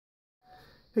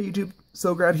Hey YouTube,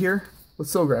 Silgrad here with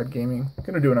Silgrad Gaming.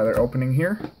 Gonna do another opening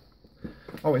here.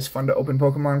 Always fun to open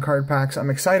Pokemon card packs. I'm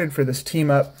excited for this team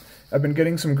up. I've been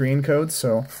getting some green codes,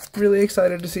 so really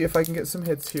excited to see if I can get some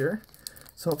hits here.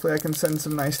 So hopefully I can send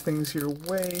some nice things your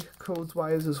way,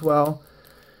 codes-wise as well.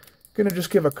 Gonna just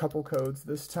give a couple codes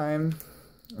this time.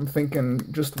 I'm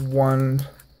thinking just one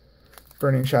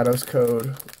Burning Shadows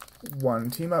code,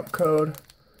 one team up code,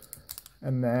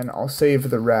 and then I'll save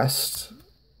the rest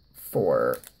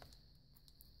for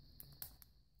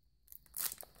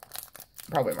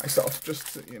probably myself,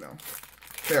 just to, you know,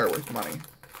 share with money.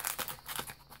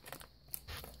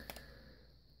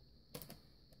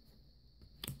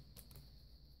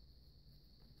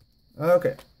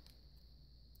 Okay.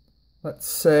 Let's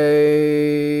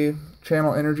say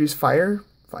Channel Energy's Fire.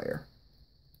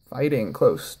 Fighting,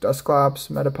 close. Dusclops,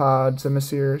 Metapod,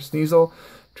 Simisear, Sneasel,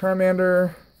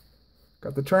 Charmander.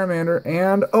 Got the Charmander,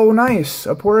 and, oh nice,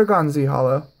 a Porygon Z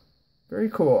Holo. Very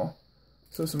cool.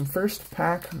 So some first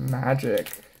pack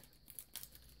magic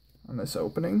on this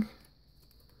opening.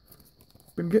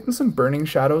 Been getting some Burning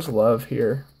Shadows love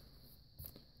here.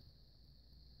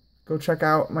 Go check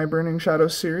out my Burning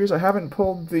Shadows series. I haven't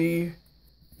pulled the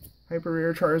Hyper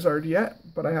Rare Charizard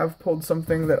yet, but I have pulled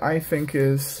something that I think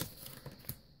is,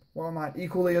 while not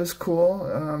equally as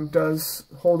cool, does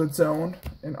hold its own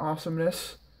in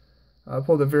awesomeness. I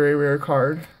pulled a very rare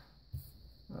card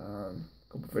a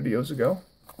couple videos ago.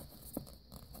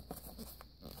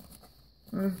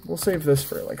 We'll save this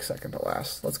for like second to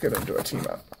last. Let's get into a team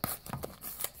up.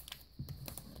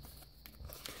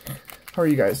 How are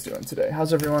you guys doing today?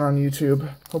 How's everyone on YouTube?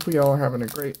 Hopefully y'all are having a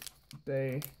great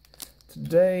day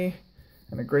today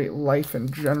and a great life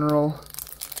in general.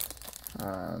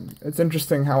 It's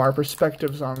interesting how our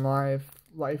perspectives on life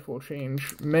will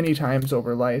change many times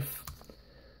over life.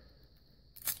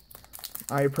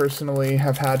 I personally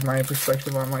have had my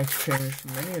perspective on life changed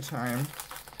many a time,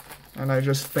 and I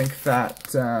just think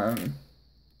that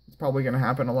it's probably going to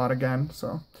happen a lot again.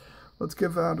 So let's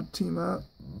give out a team up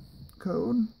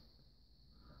code.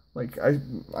 Like,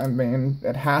 I mean,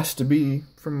 it has to be,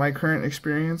 from my current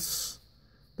experience,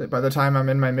 that by the time I'm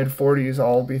in my mid-40s,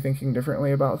 I'll be thinking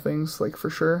differently about things, like, for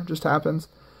sure. Just happens.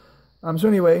 So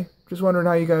anyway, just wondering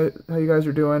how you guys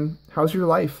are doing. How's your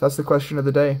life? That's the question of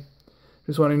the day.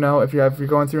 Just want to know if you're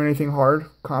going through anything hard,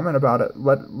 comment about it.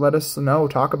 Let us know.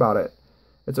 Talk about it.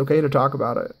 It's okay to talk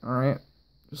about it. All right.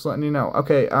 Just letting you know.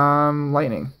 Okay.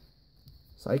 Lightning,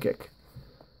 Psychic,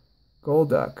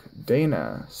 Golduck,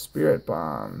 Dana, Spirit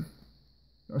Bomb,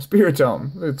 no,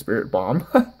 Spiritomb. It's Spirit Bomb.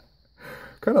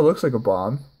 Kind of looks like a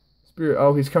bomb. Spirit.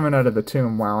 Oh, he's coming out of the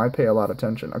tomb. Wow, I pay a lot of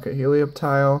attention. Okay.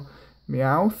 Helioptile,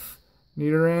 Meowth,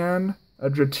 Nidoran, a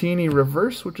Dratini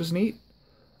Reverse, which is neat.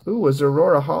 Ooh, a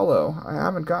Zeraora Holo. I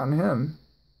haven't gotten him.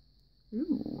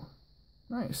 Ooh,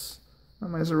 nice. Now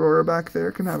my Zeraora back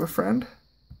there can have a friend.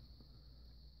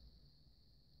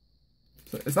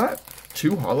 So is that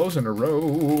 2 holos in a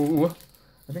row?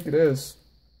 I think it is.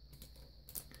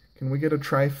 Can we get a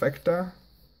trifecta?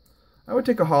 I would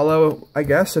take a holo, I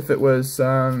guess, if it was 3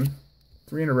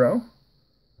 in a row.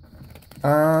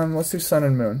 Let's do Sun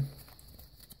and Moon.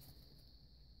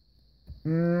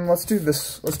 Let's do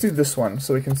this. Let's do this one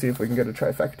so we can see if we can get a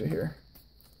trifecta here.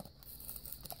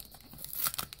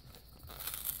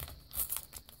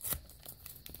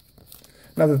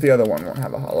 Not that the other one won't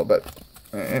have a holo, but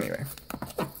anyway.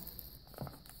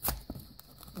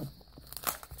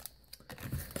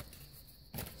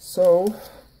 So,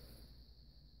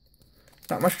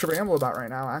 not much to ramble about right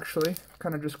now, actually.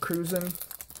 Kind of just cruising,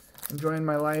 enjoying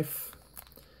my life.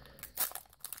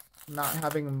 Not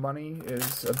having money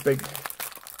is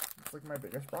like my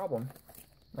biggest problem,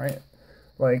 right?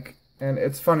 Like, and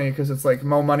it's funny because it's like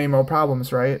mo money, mo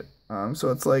problems, right?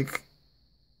 So it's like,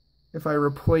 if I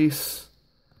replace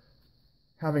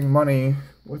having money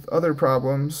with other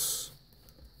problems,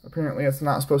 apparently it's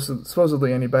not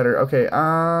supposedly any better. Okay,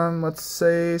 let's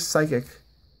say Psychic,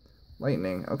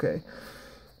 Lightning. Okay.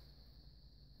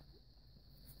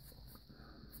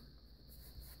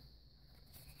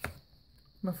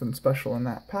 Nothing special in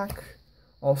that pack.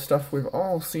 All stuff we've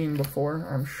all seen before,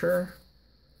 I'm sure.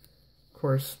 Of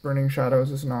course, Burning Shadows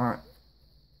is not,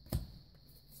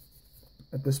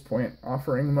 at this point,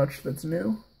 offering much that's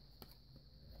new.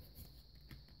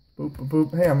 Boop, boop,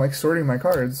 boop. Hey, I'm like sorting my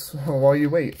cards while you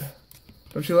wait.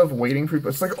 Don't you love waiting for people?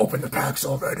 It's like, open the packs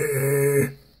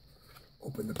already!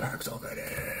 Open the packs already!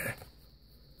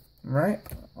 Alright,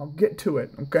 I'll get to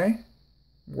it, okay?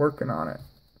 Working on it.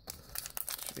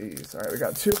 Jeez, alright, we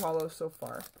got 2 holos so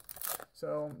far.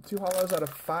 So, 2 holos out of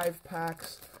 5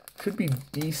 packs should be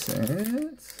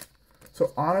decent. So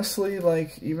So honestly,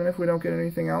 like, even if we don't get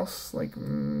anything else, like,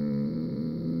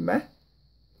 meh. Right,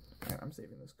 I'm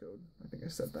saving this code. I think I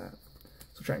said that.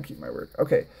 So try and keep my word.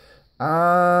 Okay.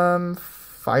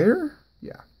 Fire?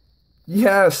 Yeah.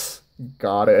 Yes!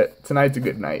 Got it. Tonight's a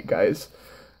good night, guys.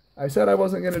 I said I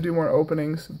wasn't going to do more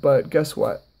openings, but guess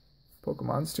what?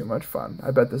 Pokemon's too much fun.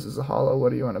 I bet this is a holo. What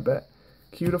do you want to bet?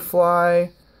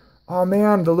 Cutiefly. Oh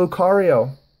man, the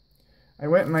Lucario. I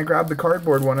went and I grabbed the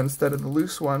cardboard one instead of the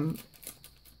loose one.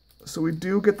 So we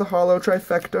do get the holo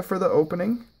trifecta for the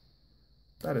opening.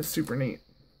 That is super neat.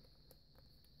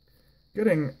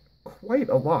 Getting quite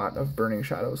a lot of Burning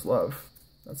Shadows love.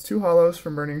 That's 2 holos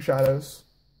from Burning Shadows.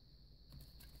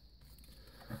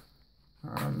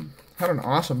 Had an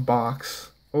awesome box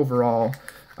overall.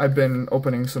 I've been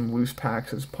opening some loose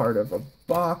packs as part of a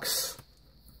box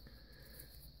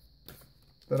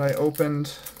that I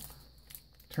opened.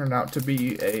 Turned out to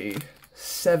be a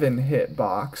 7-hit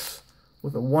box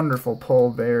with a wonderful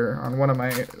pull there on one of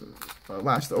my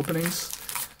last openings.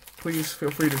 Please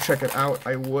feel free to check it out.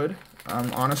 I would.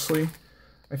 Honestly,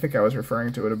 I think I was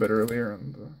referring to it a bit earlier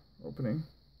in the opening,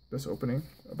 this opening,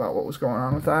 about what was going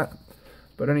on with that.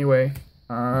 But anyway,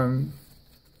 yeah,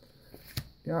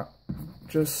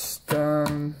 just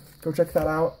go check that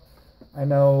out. I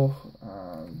know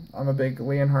I'm a big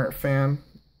Leonhardt fan.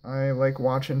 I like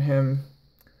watching him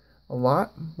a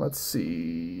lot. Let's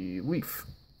see, Leaf.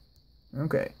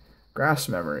 Okay, Grass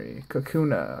Memory,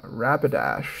 Kakuna,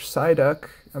 Rapidash, Psyduck,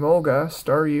 Emolga,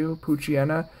 Staryu,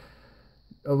 Poochyena,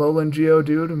 Alolan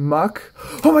Geodude, Muck.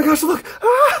 Oh my gosh, look!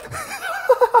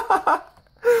 Ah!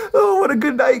 Oh, what a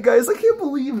good night, guys. I can't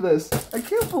believe this. I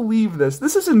can't believe this.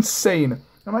 This is insane.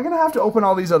 Am I going to have to open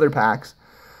all these other packs?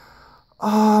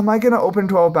 Am I going to open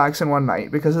 12 packs in one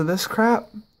night because of this crap?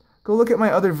 Go look at my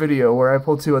other video where I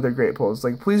pulled 2 other great pulls.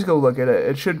 Like, please go look at it.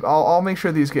 It should. I'll make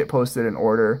sure these get posted in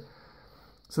order,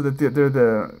 so that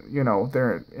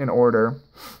they're in order.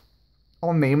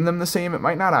 I'll name them the same. It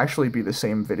might not actually be the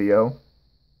same video,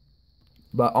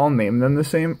 but I'll name them the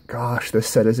same. Gosh, this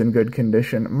set is in good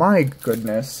condition. My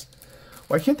goodness.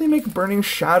 Why can't they make Burning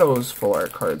Shadows full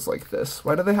art cards like this?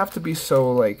 Why do they have to be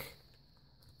so, like,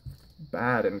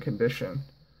 bad in condition?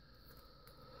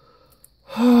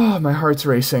 Oh, my heart's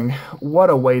racing. What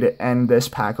a way to end this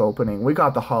pack opening. We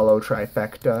got the holo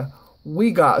trifecta.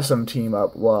 We got some team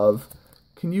up love.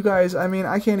 Can you guys, I mean,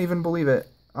 I can't even believe it.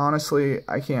 Honestly,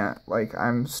 I can't. Like,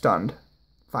 I'm stunned.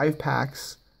 5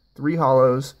 packs, 3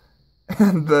 holos,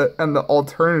 and the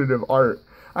alternative art.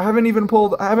 I haven't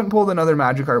pulled another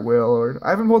Magikarp Wailord. I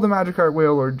haven't pulled the Magikarp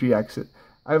Wailord GX.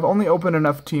 I've only opened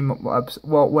enough team ups.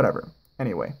 Well, whatever.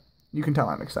 Anyway, you can tell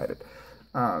I'm excited.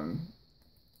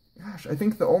 Gosh, I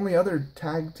think the only other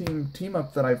tag team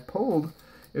up that I've pulled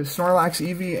is Snorlax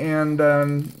Eevee and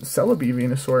Celebi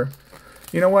Venusaur.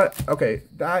 You know what? Okay,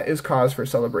 that is cause for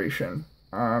celebration.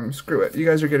 Screw it. You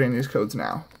guys are getting these codes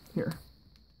now. Here.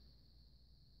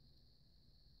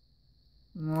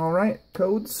 Alright,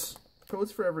 codes.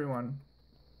 Codes for everyone.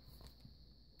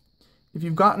 If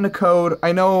you've gotten a code,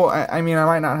 I know, I mean, I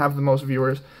might not have the most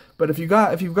viewers, but if you've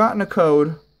gotten a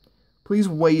code, please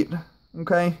wait,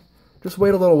 okay? Just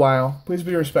wait a little while. Please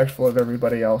be respectful of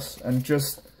everybody else, and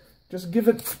just give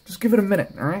it a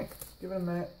minute, all right? Give it a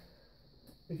minute.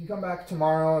 If you come back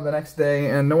tomorrow or the next day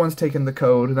and no one's taken the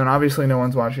code, then obviously no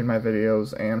one's watching my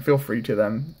videos, and feel free to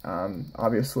them.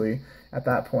 Obviously, at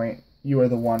that point, you are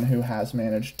the one who has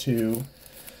managed to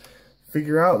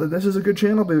figure out that this is a good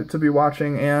channel to be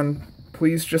watching, and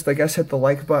please just, I guess, hit the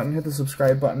like button, hit the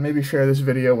subscribe button, maybe share this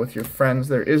video with your friends.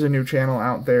 There is a new channel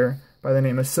out there by the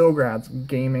name of Silgrads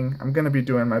Gaming. I'm going to be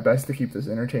doing my best to keep this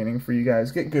entertaining for you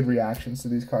guys, get good reactions to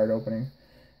these card openings,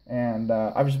 and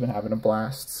I've just been having a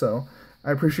blast, so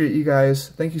I appreciate you guys.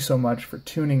 Thank you so much for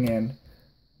tuning in.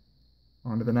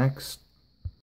 On to the next.